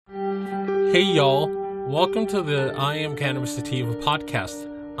Hey y'all, welcome to the I Am Cannabis Sativa podcast.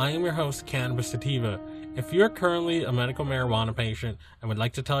 I am your host, Cannabis Sativa. If you're currently a medical marijuana patient and would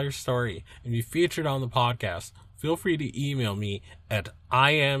like to tell your story and be featured on the podcast, feel free to email me at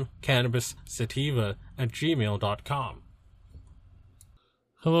iamcannabissativa@gmail.com.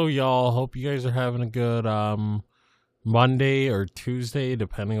 Hello y'all, hope you guys are having a good Monday or Tuesday,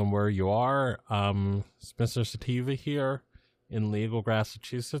 depending on where you are. Spencer Sativa here in Legal,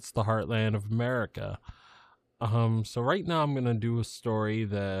 Massachusetts, the heartland of America. So right now I'm going to do a story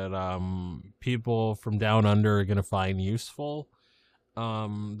that people from down under are going to find useful.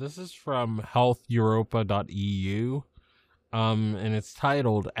 This is from healtheuropa.eu, and it's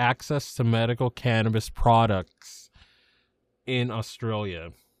titled Access to Medical Cannabis Products in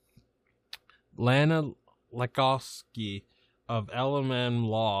Australia. Lana Lekowski of LMM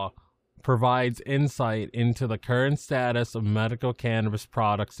Law provides insight into the current status of medical cannabis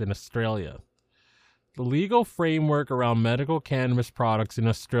products in Australia. The legal framework around medical cannabis products in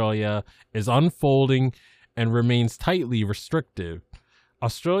Australia is unfolding and remains tightly restrictive.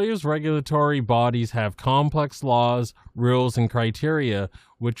 Australia's regulatory bodies have complex laws, rules, and criteria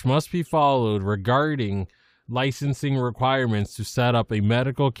which must be followed regarding licensing requirements to set up a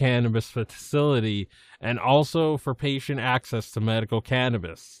medical cannabis facility and also for patient access to medical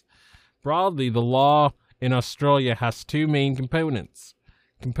cannabis. Broadly, the law in Australia has two main components.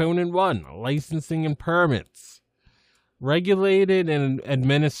 Component 1, licensing and permits. Regulated and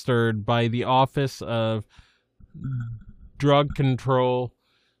administered by the Office of Drug Control,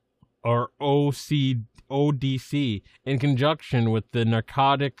 or ODC, in conjunction with the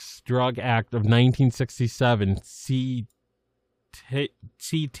Narcotics Drug Act of 1967, CTEATH,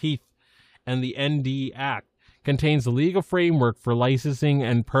 and the ND Act, contains a legal framework for licensing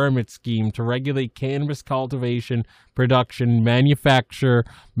and permit scheme to regulate cannabis cultivation, production, manufacture,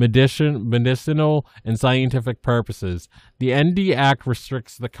 medicinal, and scientific purposes. The ND Act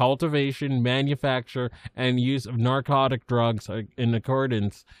restricts the cultivation, manufacture, and use of narcotic drugs in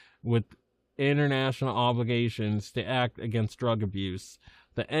accordance with international obligations to act against drug abuse.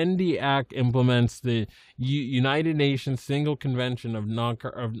 The ND Act implements the United Nations Single Convention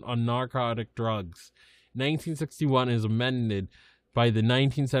on Narcotic Drugs. 1961 is amended by the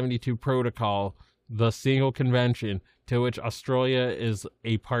 1972 Protocol, the Single Convention, to which Australia is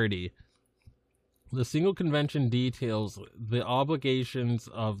a party. The Single Convention details the obligations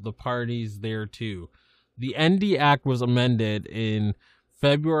of the parties thereto. The ND Act was amended in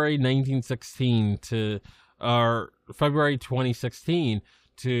February 2016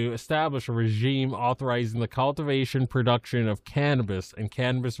 to establish a regime authorizing the cultivation, production of cannabis and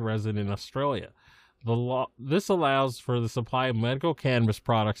cannabis resin in Australia. This allows for the supply of medical cannabis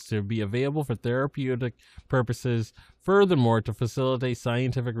products to be available for therapeutic purposes, furthermore to facilitate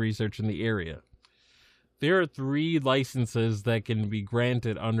scientific research in the area. There are 3 licenses that can be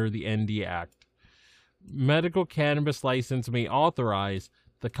granted under the ND Act. Medical cannabis license may authorize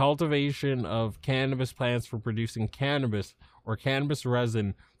the cultivation of cannabis plants for producing cannabis or cannabis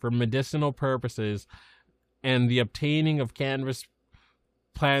resin for medicinal purposes and the obtaining of cannabis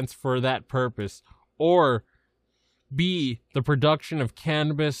plants for that purpose, or B, the production of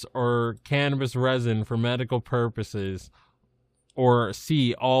cannabis or cannabis resin for medical purposes, or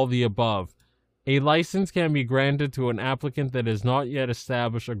C, all the above. A license can be granted to an applicant that has not yet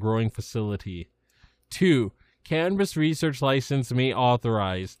established a growing facility. 2. Cannabis research license may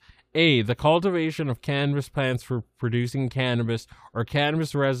authorize A, the cultivation of cannabis plants for producing cannabis or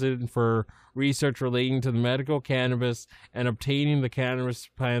cannabis resin for research relating to the medical cannabis and obtaining the cannabis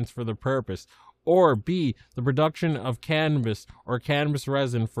plants for the purpose, or B, the production of cannabis or cannabis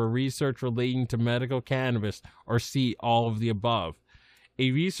resin for research relating to medical cannabis, or C, all of the above. A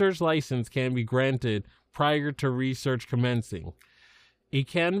research license can be granted prior to research commencing. A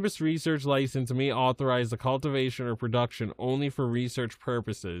cannabis research license may authorize the cultivation or production only for research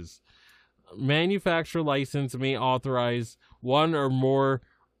purposes. Manufacturer license may authorize one or more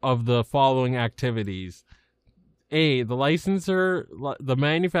of the following activities. A, the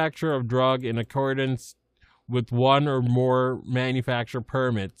manufacturer of drug in accordance with one or more manufacturer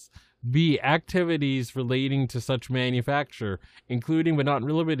permits. B, activities relating to such manufacture, including but not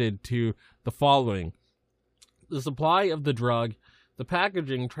limited to the following: the supply of the drug, the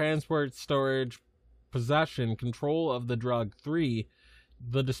packaging, transport, storage, possession, control of the drug. 3,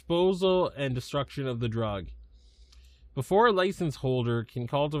 the disposal and destruction of the drug. Before a license holder can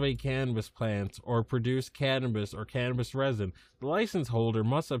cultivate cannabis plants or produce cannabis or cannabis resin, the license holder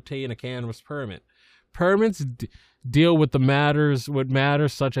must obtain a cannabis permit. Permits deal with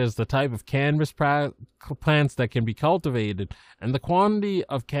matters such as the type of cannabis plants that can be cultivated and the quantity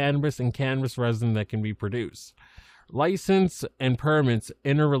of cannabis and cannabis resin that can be produced. License and permits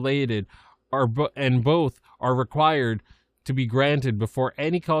interrelated and both are required to be granted before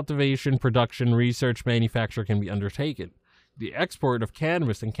any cultivation, production, research, manufacture can be undertaken. The export of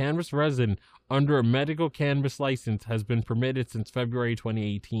cannabis and cannabis resin under a medical cannabis license has been permitted since February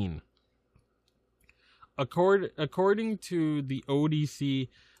 2018. According to the ODC,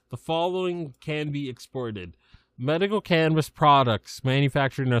 the following can be exported: medical cannabis products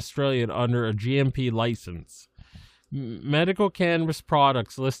manufactured in Australia under a GMP license, medical cannabis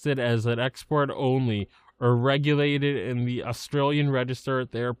products listed as an export only or regulated in the Australian Register of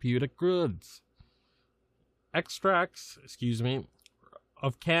Therapeutic Goods, extracts,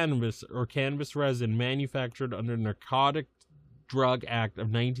 of cannabis or cannabis resin manufactured under the Narcotic Drug Act of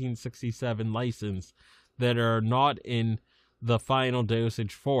 1967 license that are not in the final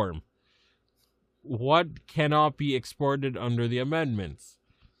dosage form. What cannot be exported under the amendments?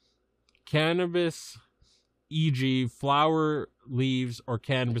 Cannabis, e.g., flower, leaves, or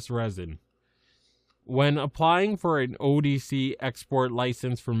cannabis resin. When applying for an ODC export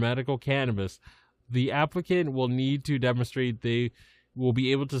license for medical cannabis, the applicant will need to demonstrate they will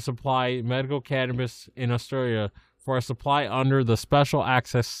be able to supply medical cannabis in Australia for a supply under the Special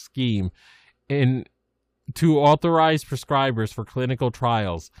Access Scheme to authorized prescribers for clinical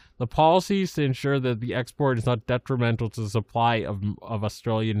trials. The policy is to ensure that the export is not detrimental to the supply of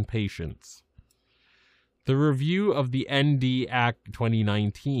Australian patients. The review of the ND Act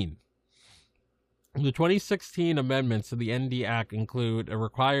 2019. The 2016 amendments to the ND Act include a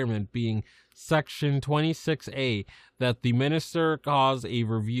requirement being Section 26A that the minister cause a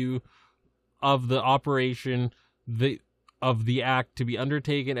review of the operation of the Act to be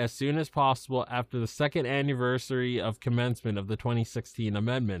undertaken as soon as possible after the second anniversary of commencement of the 2016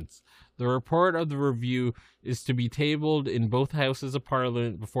 amendments. The report of the review is to be tabled in both houses of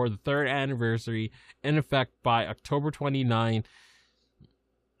Parliament before the third anniversary, in effect by October 29,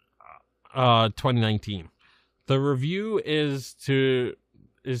 2019. The review is to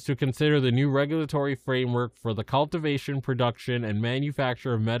consider the new regulatory framework for the cultivation, production, and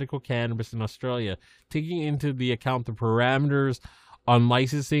manufacture of medical cannabis in Australia, taking into the account the parameters on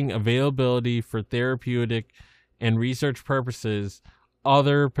licensing, availability for therapeutic and research purposes,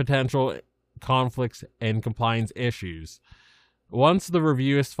 other potential conflicts, and compliance issues. Once the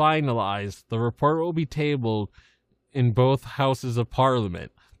review is finalized, the report will be tabled in both houses of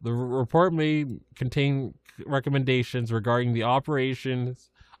Parliament. The report may contain recommendations regarding the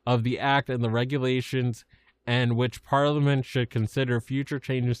operations of the Act and the regulations, and which Parliament should consider future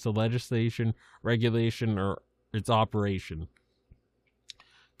changes to legislation, regulation, or its operation.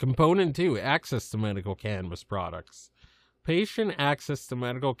 Component 2. Access to medical cannabis products. Patient access to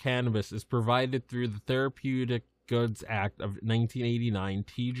medical cannabis is provided through the Therapeutic Goods Act of 1989,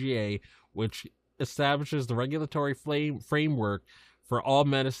 TGA, which establishes the regulatory framework for all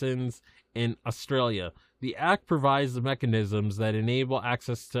medicines in Australia. The Act provides the mechanisms that enable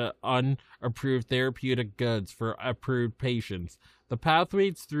access to unapproved therapeutic goods for approved patients. The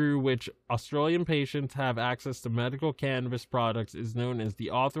pathways through which Australian patients have access to medical cannabis products is known as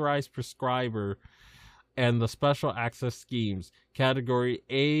the Authorised Prescriber and the Special Access Schemes, Category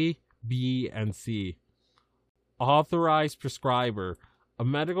A, B, and C. Authorised Prescriber: a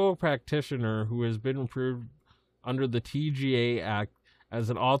medical practitioner who has been approved under the TGA Act as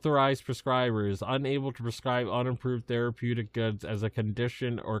an authorized prescriber is unable to prescribe unapproved therapeutic goods as a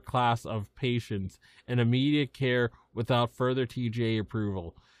condition or class of patients in immediate care without further TGA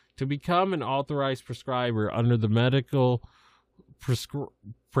approval. To become an authorized prescriber under the medical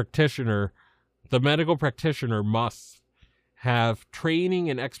practitioner, the medical practitioner must have training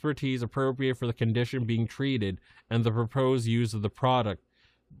and expertise appropriate for the condition being treated and the proposed use of the product,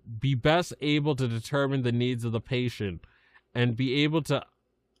 be best able to determine the needs of the patient, and be able to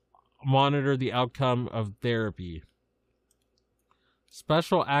monitor the outcome of therapy.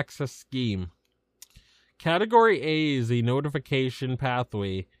 Special Access Scheme. Category A is a notification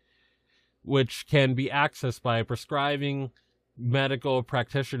pathway which can be accessed by a prescribing medical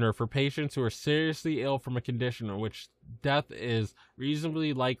practitioner for patients who are seriously ill from a condition in which death is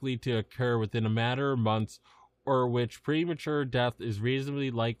reasonably likely to occur within a matter of months, or which premature death is reasonably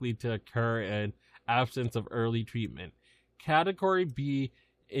likely to occur in absence of early treatment. Category B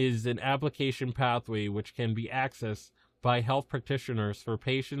is an application pathway which can be accessed by health practitioners for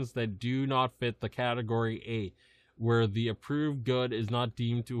patients that do not fit the Category A, where the approved good is not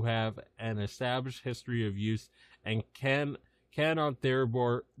deemed to have an established history of use and can cannot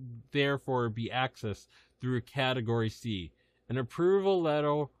therefore be accessed through a Category C. An approval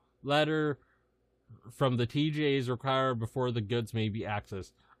letter from the TGA is required before the goods may be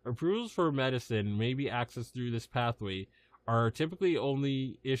accessed. Approvals for medicine may be accessed through this pathway are typically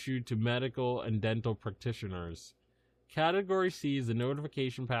only issued to medical and dental practitioners. Category C is a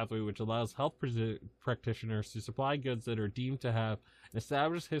notification pathway which allows health practitioners to supply goods that are deemed to have an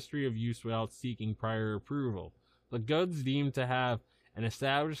established history of use without seeking prior approval. The goods deemed to have an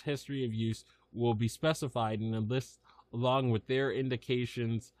established history of use will be specified in a list along with their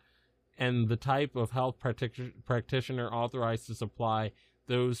indications and the type of health practitioner authorized to supply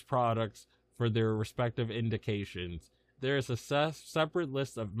those products for their respective indications. There is a separate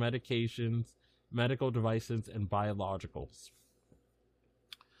list of medications, medical devices, and biologicals.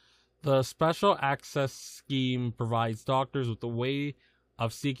 The Special Access Scheme provides doctors with a way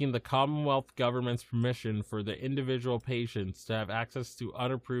of seeking the Commonwealth government's permission for the individual patients to have access to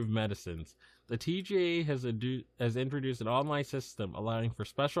unapproved medicines. The TGA has introduced an online system allowing for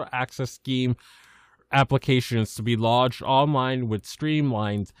Special Access Scheme applications to be lodged online with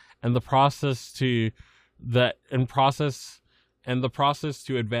streamlines and the process to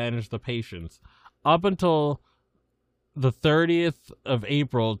advantage the patients. Up until the 30th of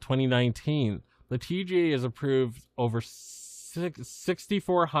April 2019, the TGA has approved over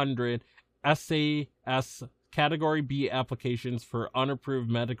 6,400 SAS Category B applications for unapproved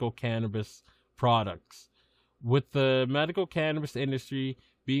medical cannabis products. With the medical cannabis industry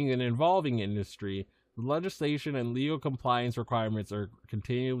being an evolving industry, the legislation and legal compliance requirements are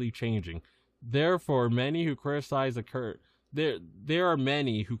continually changing. Therefore, many who criticize there are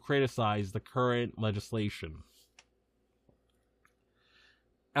many who criticize the current legislation.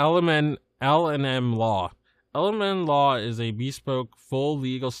 L&M Law. L&M Law is a bespoke, full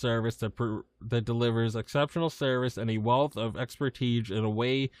legal service that delivers exceptional service and a wealth of expertise in a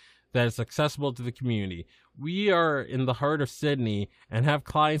way that is accessible to the community. We are in the heart of Sydney and have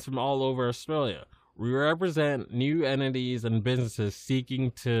clients from all over Australia. We represent new entities and businesses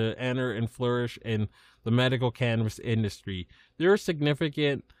seeking to enter and flourish in the medical cannabis industry. There are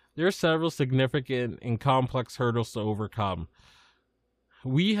several significant and complex hurdles to overcome.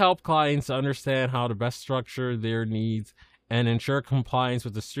 We help clients understand how to best structure their needs and ensure compliance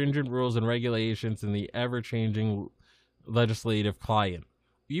with the stringent rules and regulations in the ever-changing legislative climate.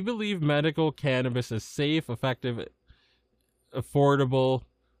 We believe medical cannabis is safe, effective, affordable.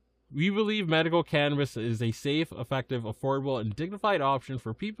 We believe medical cannabis is a safe, effective, affordable, and dignified option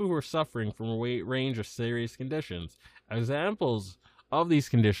for people who are suffering from a range of serious conditions. Examples of these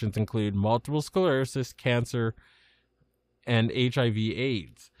conditions include multiple sclerosis, cancer, and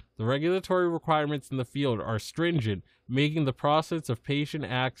HIV/AIDS. The regulatory requirements in the field are stringent, making the process of patient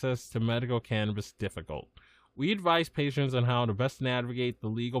access to medical cannabis difficult. We advise patients on how to best navigate the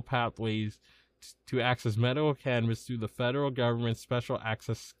legal pathways to access medical cannabis through the federal government's Special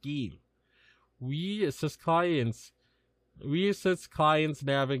Access Scheme. We assist clients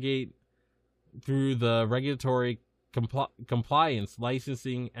navigate through the regulatory compliance,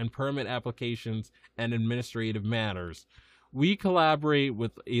 licensing, and permit applications and administrative matters. We collaborate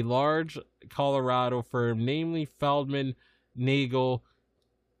with a large Colorado firm, namely Feldman, Nagel,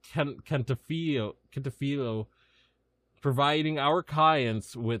 Cantafilo, providing our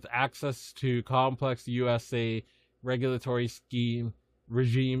clients with access to complex USA regulatory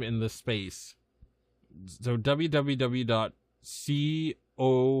regime in this space. So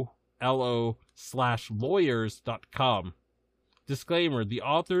www.colo/lawyers.com. Disclaimer: the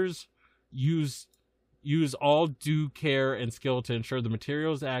authors use all due care and skill to ensure the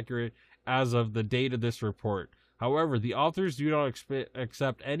material is accurate as of the date of this report. However, the authors do not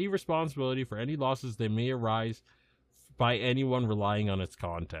accept any responsibility for any losses that may arise by anyone relying on its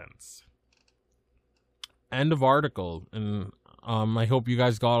contents. End of article, and I hope you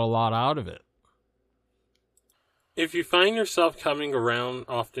guys got a lot out of it. If you find yourself coming around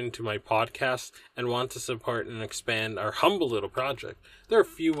often to my podcast and want to support and expand our humble little project, there are a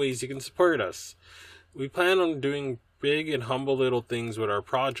few ways you can support us. We plan on doing big and humble little things with our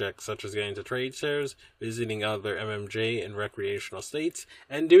project, such as getting to trade shows, visiting other MMJ and recreational states,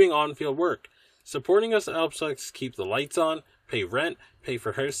 and doing on-field work. Supporting us helps us keep the lights on, pay rent, pay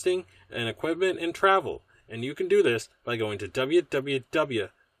for hosting and equipment, and travel. And you can do this by going to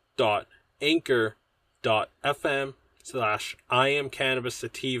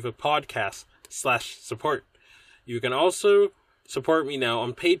www.anchor.fm/IamCannabisSativa podcast/support. You can also support me now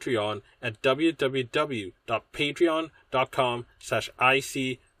on Patreon at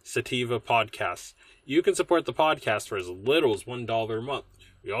www.patreon.com/ICSativa podcast. You can support the podcast for as little as $1 a month.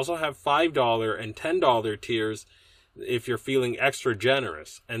 We also have $5 and $10 tiers if you're feeling extra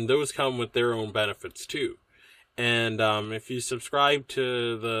generous, and those come with their own benefits too. And if you subscribe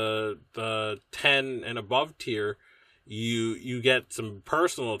to the 10 and above tier, you get some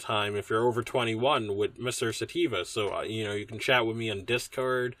personal time if you're over 21 with Mr. Sativa. So you can chat with me on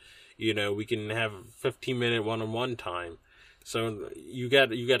Discord. We can have 15-minute one-on-one time. So you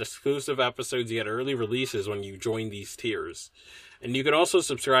get exclusive episodes, you get early releases when you join these tiers. And you can also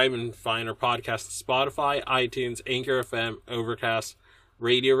subscribe and find our podcast on Spotify, iTunes, Anchor FM, Overcast,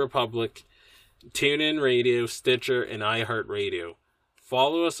 Radio Republic, TuneIn Radio, Stitcher, and iHeartRadio.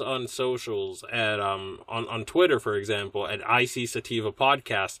 Follow us on socials at on Twitter, for example, at IC Sativa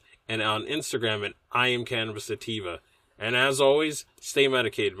Podcast, and on Instagram at I Am Cannabis Sativa. And as always, stay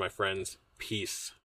medicated, my friends. Peace.